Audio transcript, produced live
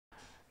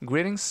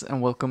Greetings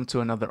and welcome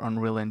to another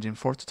Unreal Engine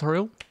 4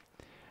 tutorial.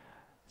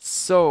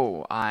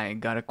 So, I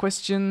got a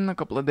question a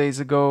couple of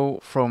days ago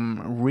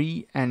from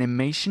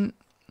Reanimation,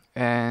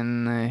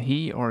 and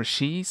he or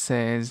she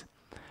says,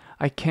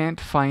 I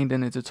can't find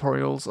any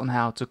tutorials on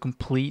how to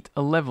complete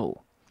a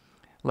level,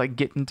 like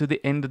getting to the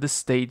end of the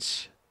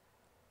stage.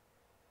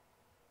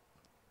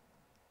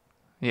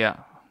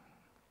 Yeah,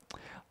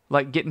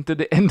 like getting to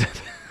the end.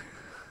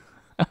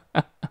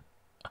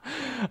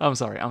 I'm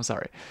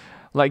sorry.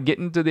 Like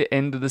getting to the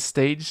end of the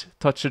stage,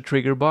 touch a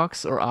trigger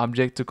box or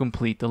object to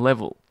complete the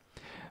level.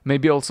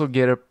 Maybe also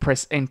get a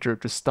press enter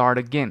to start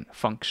again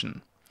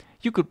function.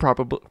 You could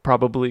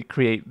probably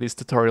create this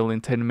tutorial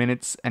in 10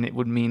 minutes and it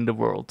would mean the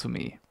world to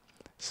me.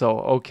 So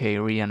okay,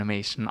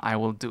 Reanimation, I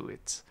will do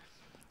it.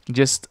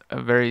 Just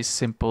a very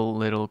simple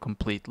little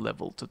complete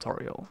level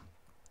tutorial.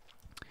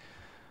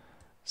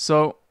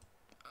 So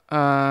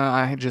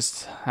I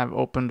just have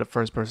opened the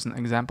first person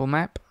example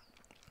map.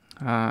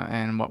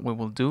 And what we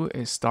will do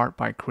is start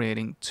by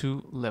creating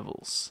two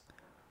levels.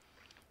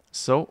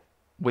 So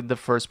with the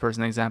first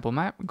person example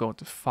map, go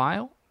to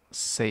File,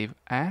 Save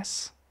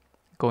As,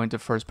 go into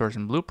First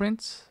Person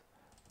Blueprint,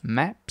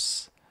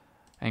 Maps,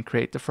 and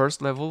create the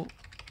first level,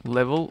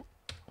 Level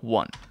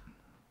 1.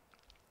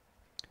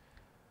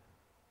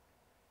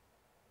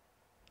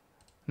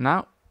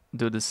 Now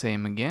do the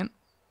same again,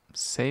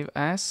 Save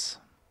As,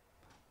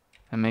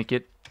 and make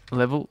it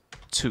Level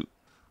 2.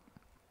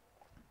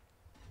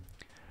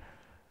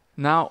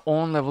 Now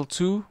on Level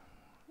 2,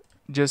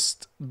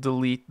 just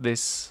delete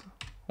this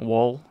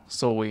wall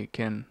so we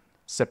can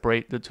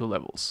separate the two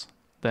levels.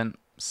 Then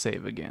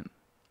save again.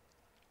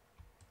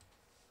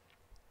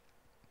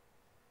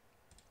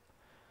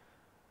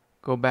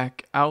 Go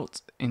back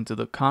out into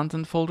the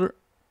content folder,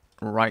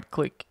 right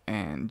click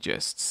and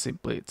just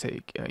simply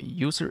take a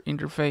user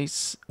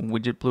interface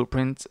widget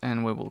blueprint,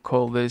 and we will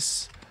call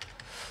this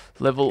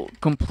level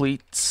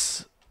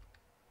complete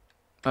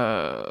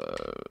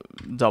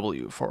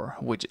W for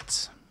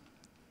widgets.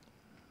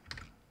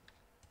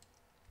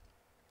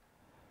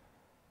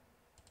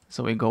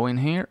 So we go in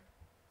here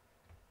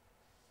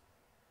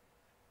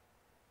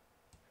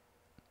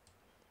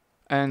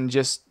and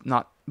just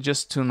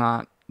to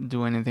not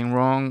do anything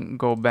wrong,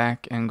 go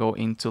back and go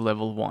into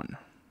level 1.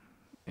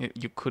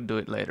 You could do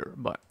it later,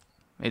 but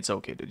it's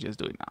okay to just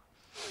do it now.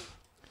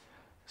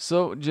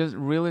 So just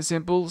really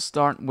simple,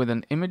 start with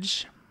an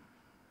image.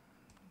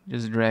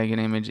 Just drag an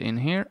image in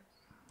here,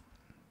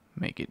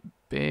 make it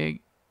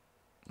big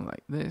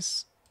like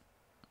this,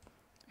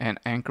 and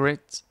anchor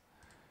it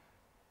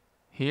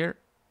here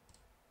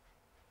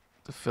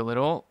to fill it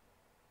all.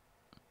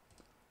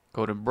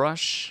 Go to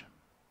brush,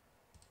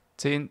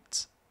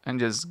 tint, and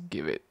just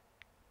give it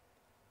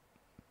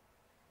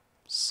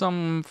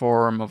some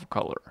form of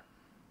color,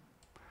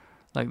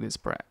 like this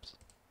perhaps.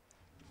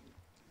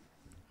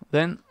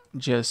 Then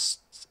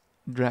just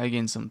drag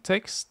in some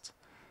text,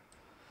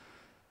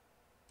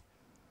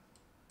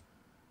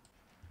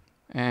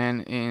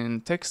 and in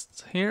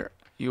text here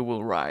you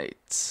will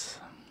write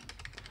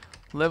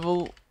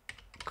level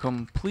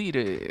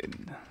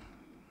completed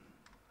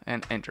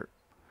and enter.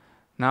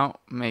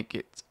 Now make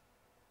it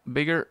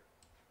bigger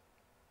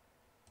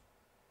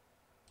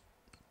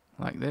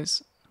like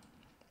this,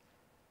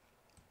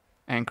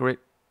 anchor it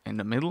in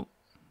the middle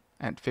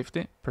at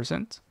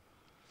 50%,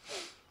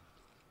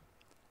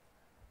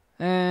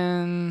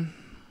 and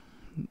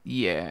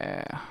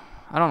yeah,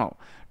 I don't know,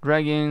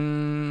 drag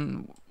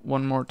in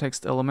one more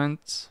text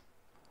element,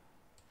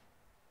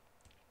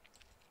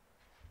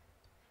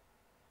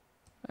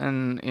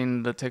 and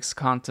in the text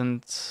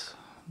content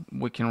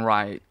we can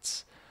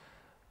write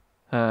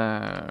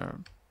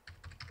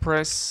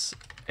press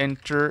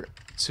enter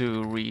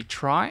to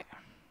retry,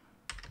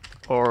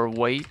 or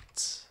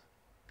wait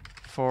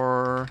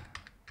for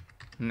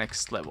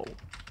next level ...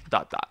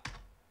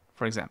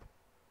 for example,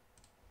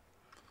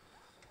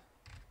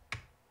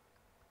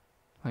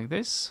 like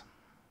this.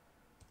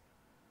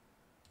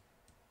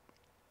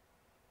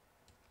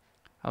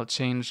 I'll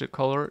change the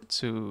color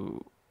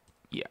to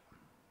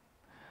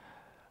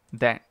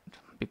that,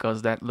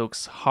 because that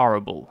looks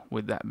horrible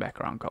with that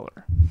background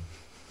color.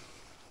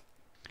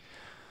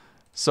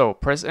 So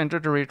press enter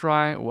to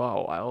retry.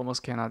 Wow, I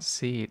almost cannot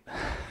see it.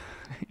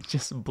 It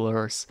just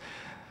blurs.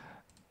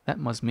 That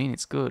must mean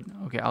it's good.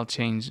 Okay, I'll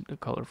change the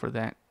color for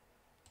that.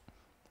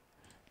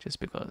 Just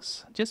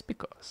because.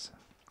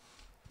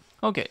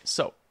 Okay,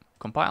 so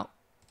compile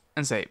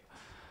and save.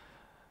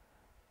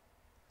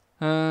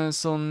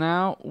 So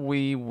now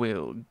we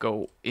will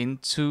go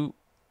into,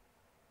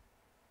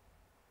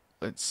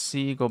 let's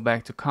see, go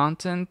back to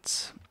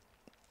content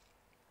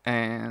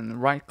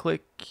and right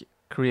click,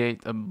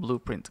 create a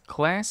blueprint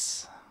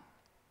class,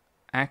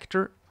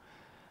 actor,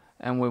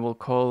 and we will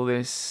call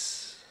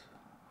this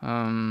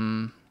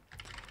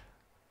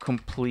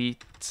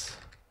complete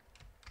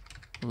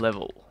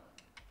level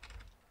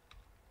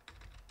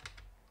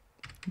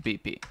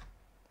BP.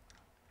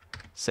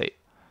 Save.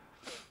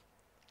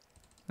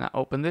 Now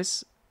open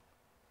this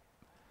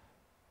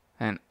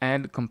and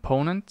add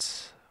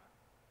component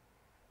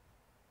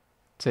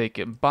take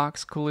a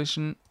box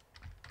collision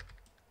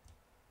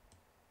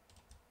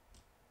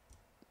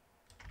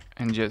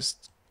and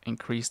just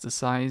increase the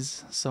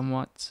size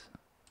somewhat,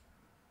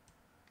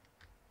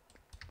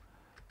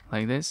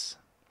 like this.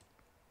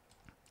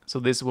 So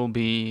this will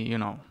be, you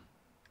know,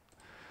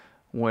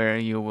 where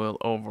you will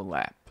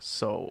overlap.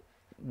 So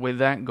with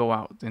that, go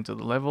out into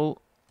the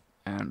level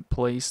and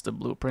place the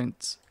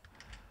blueprint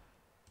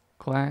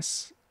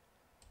class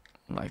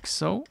like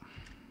so,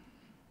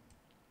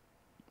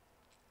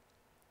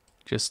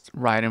 just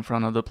right in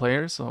front of the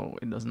player, so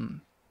it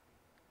doesn't,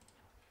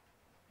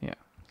 yeah,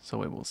 so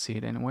we will see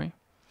it anyway.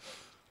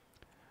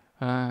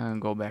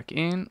 Go back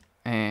in,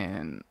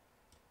 and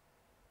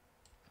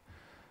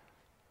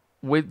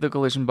with the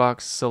collision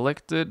box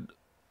selected,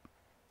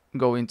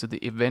 go into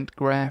the event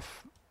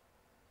graph,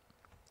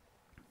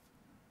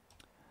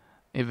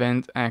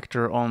 event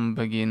actor on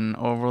begin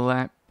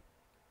overlap,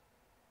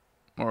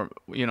 or,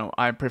 you know,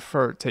 I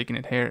prefer taking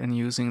it here and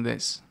using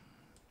this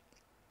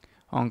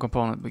on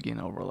component begin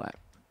overlap.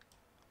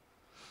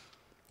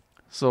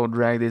 So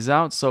drag this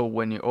out, so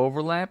when you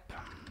overlap,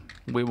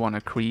 we want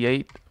to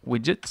create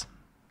widget,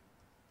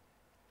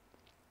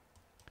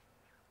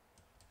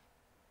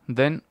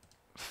 then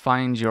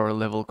find your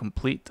level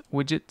complete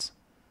widget,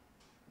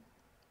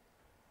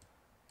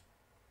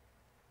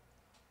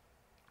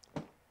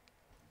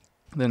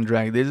 then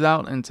drag this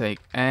out and take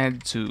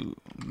add to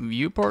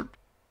viewport,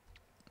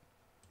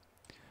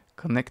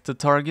 connect the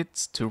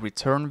targets to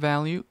return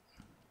value.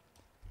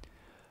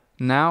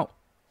 Now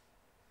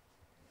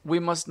we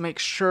must make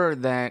sure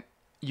that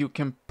you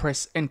can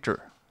press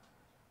enter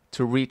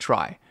to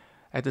retry.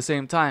 At the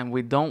same time,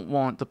 we don't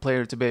want the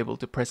player to be able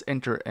to press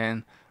enter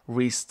and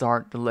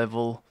restart the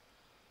level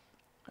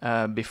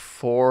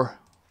before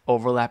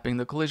overlapping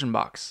the collision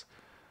box.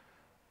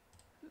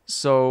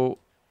 So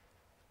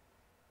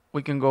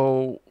we can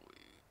go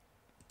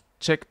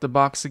check the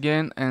box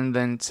again and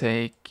then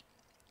take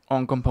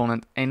on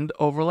component end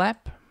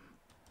overlap.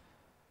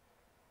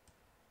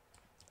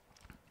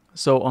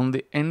 So on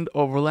the end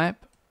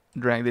overlap,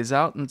 drag this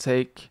out and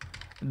take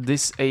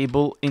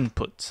disable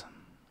input,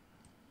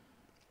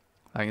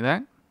 like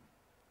that.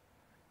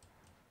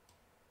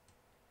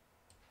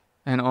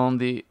 And on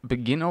the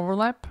begin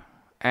overlap,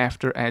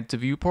 after add to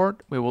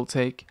viewport, we will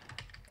take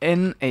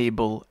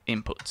enable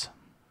input.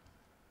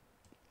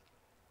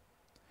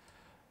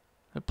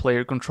 The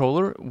player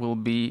controller will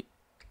be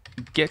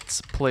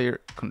gets player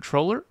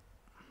controller.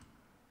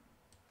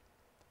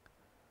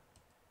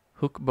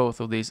 Hook both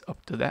of these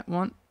up to that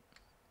one.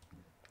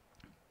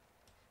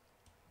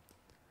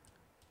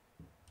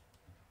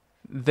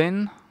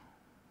 Then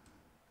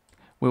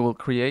we will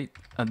create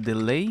a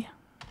delay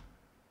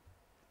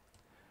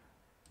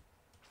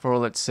for,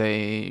 let's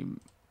say,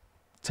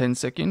 10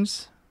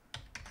 seconds,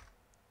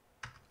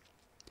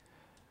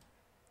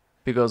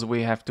 because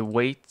we have to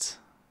wait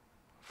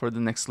for the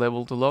next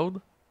level to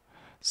load.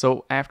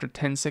 So after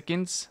 10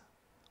 seconds,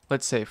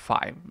 let's say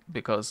 5,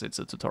 because it's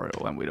a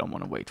tutorial and we don't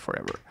want to wait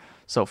forever.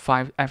 So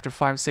after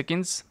 5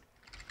 seconds,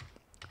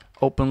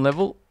 open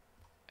level,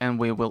 and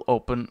we will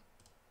open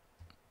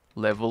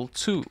level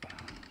 2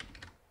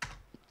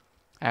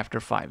 after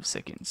 5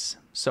 seconds.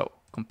 So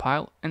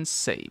compile and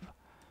save.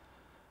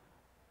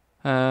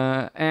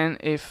 And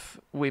if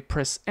we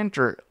press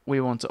enter, we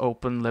want to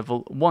open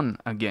level 1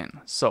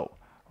 again. So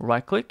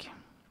right click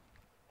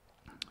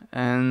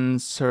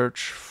and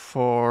search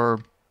for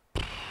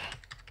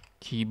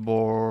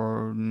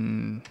keyboard.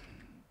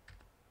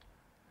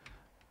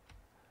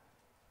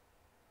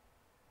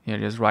 Here,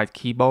 just write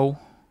keyboard.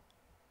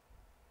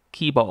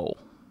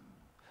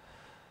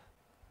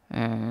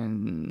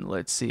 And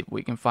let's see if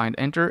we can find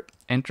enter.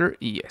 Enter,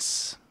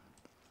 yes.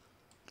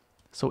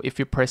 So if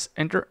you press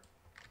enter,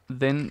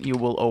 then you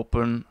will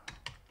open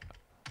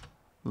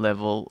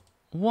level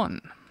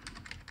 1,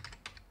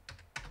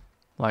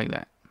 like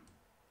that.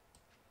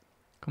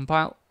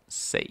 Compile,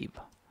 save.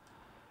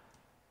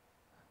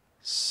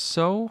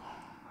 So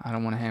I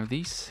don't want to have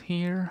these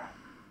here.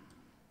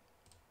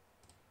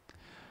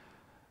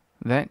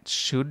 That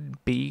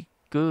should be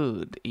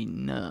good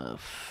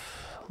enough.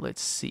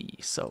 Let's see.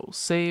 So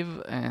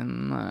save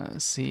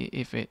and see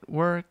if it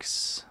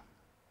works.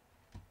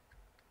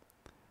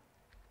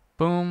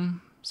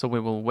 Boom. So we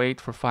will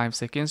wait for 5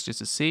 seconds just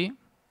to see.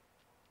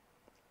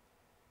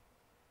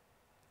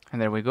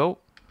 And there we go.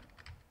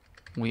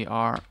 We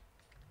are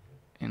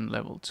in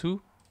level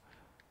 2.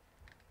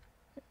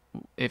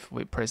 If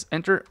we press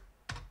enter,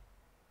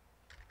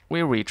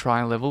 we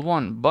retry level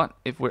 1. But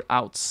if we're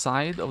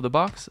outside of the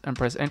box and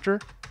press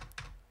enter,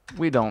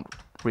 we don't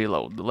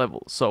reload the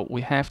level. So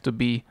we have to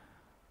be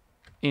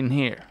in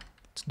here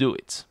to do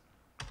it.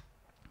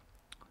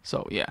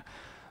 So yeah,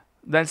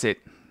 that's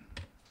it.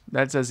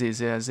 That's as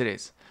easy as it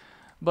is.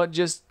 But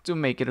just to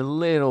make it a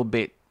little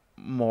bit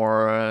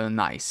more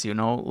nice, you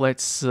know,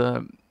 let's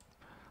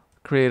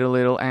create a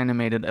little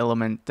animated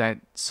element that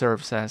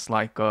serves as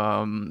like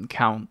a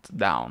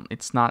countdown.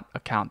 It's not a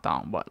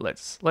countdown, but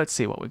let's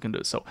see what we can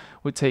do. So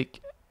we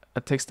take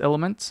a text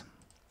element.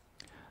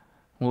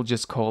 We'll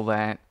just call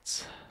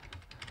that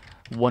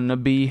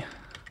wannabe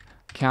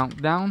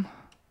countdown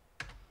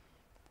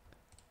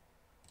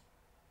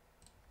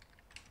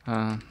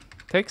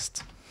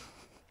text.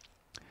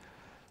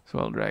 So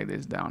I'll drag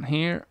this down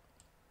here,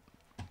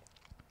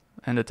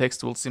 and the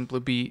text will simply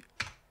be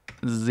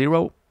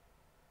 0,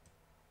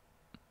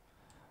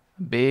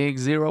 big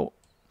 0.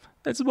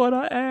 That's what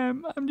I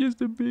am. I'm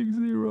just a big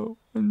 0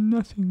 and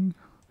nothing.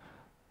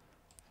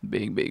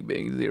 Big, big,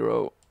 big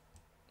 0.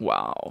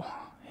 Wow,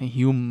 a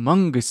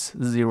humongous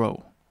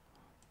 0,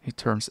 it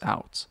turns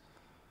out.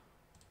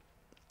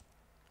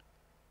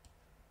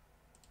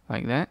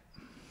 Like that.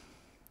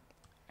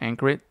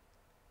 Anchor it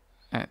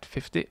at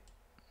 50.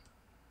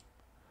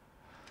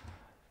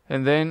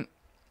 And then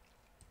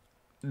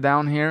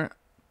down here,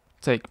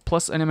 take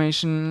plus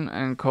animation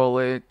and call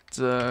it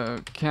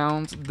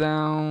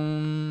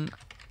countdown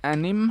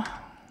anim.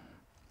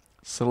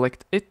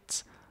 Select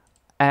it,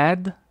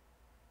 add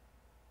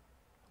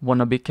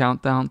wannabe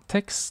countdown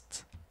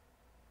text.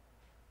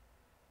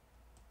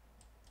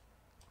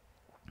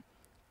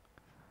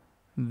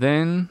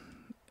 Then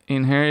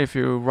in here, if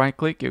you right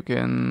click, you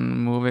can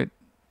move it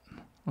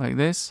like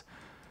this.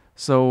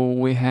 So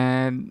we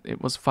had,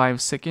 it was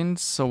 5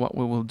 seconds. So what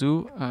we will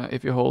do,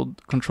 if you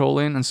hold Control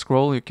in and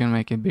scroll, you can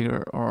make it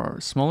bigger or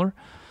smaller.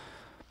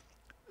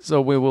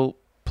 So we will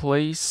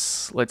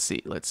place, let's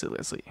see.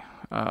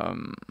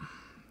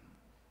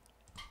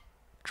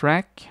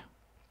 Track,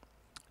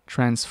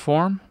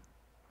 transform,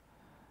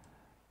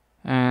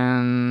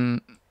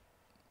 and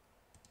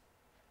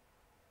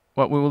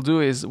what we will do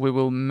is we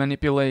will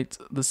manipulate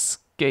the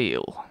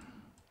scale.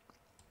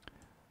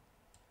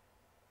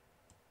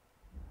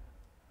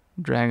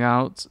 Drag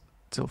out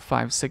till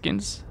 5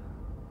 seconds.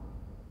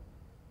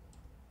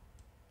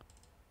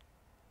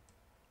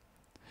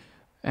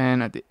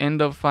 And at the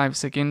end of 5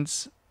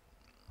 seconds,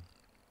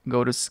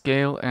 go to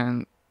scale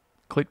and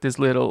click this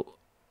little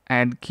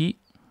add key,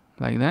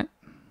 like that.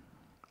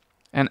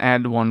 And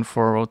add one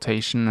for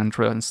rotation and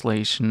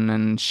translation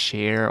and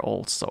share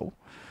also,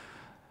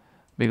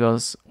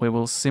 because we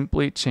will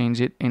simply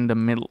change it in the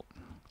middle.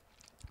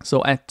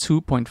 So at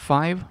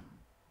 2.5,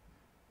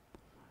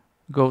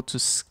 go to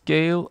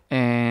scale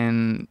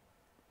and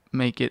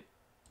make it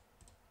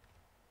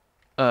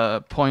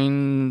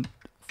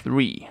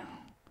 0.3,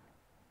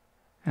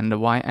 and the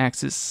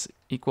y-axis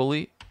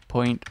equally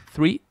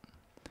 0.3.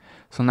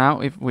 So now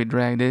if we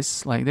drag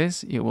this like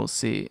this, you will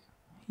see,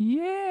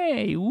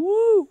 yay,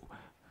 woo!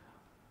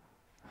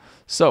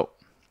 So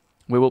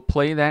we will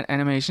play that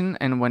animation,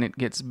 and when it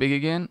gets big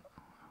again,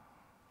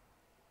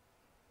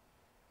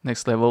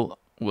 next level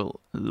will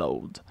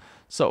load.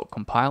 So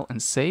compile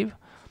and save.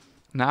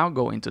 Now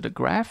go into the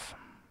graph,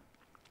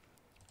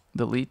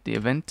 delete the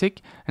event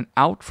tick, and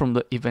out from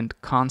the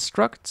event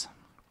construct,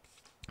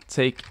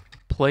 take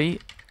play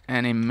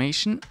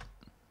animation.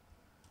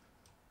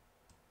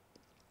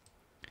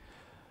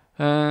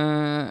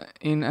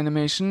 In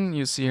animation,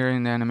 you see here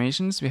in the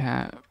animations, we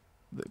have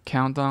the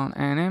countdown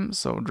anim.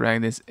 So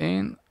drag this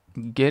in,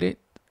 get it,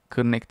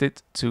 connect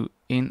it to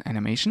in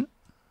animation.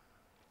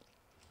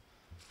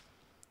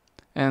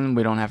 And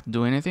we don't have to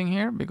do anything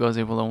here because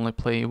it will only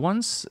play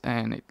once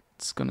and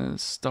it's gonna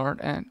start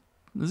at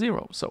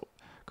 0. So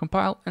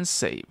compile and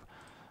save.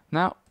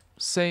 Now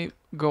save,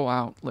 go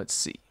out, let's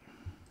see.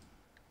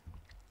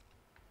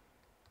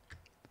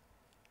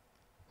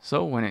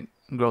 So when it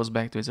grows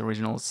back to its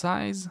original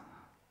size,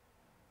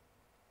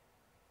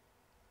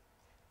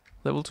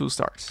 level 2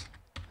 starts.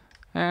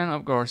 And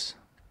of course,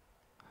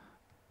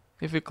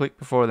 if we click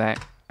before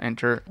that,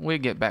 enter, we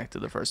get back to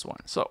the first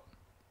one. So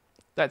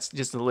that's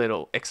just a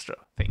little extra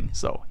thing.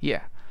 So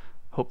yeah,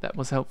 hope that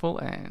was helpful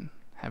and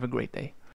have a great day.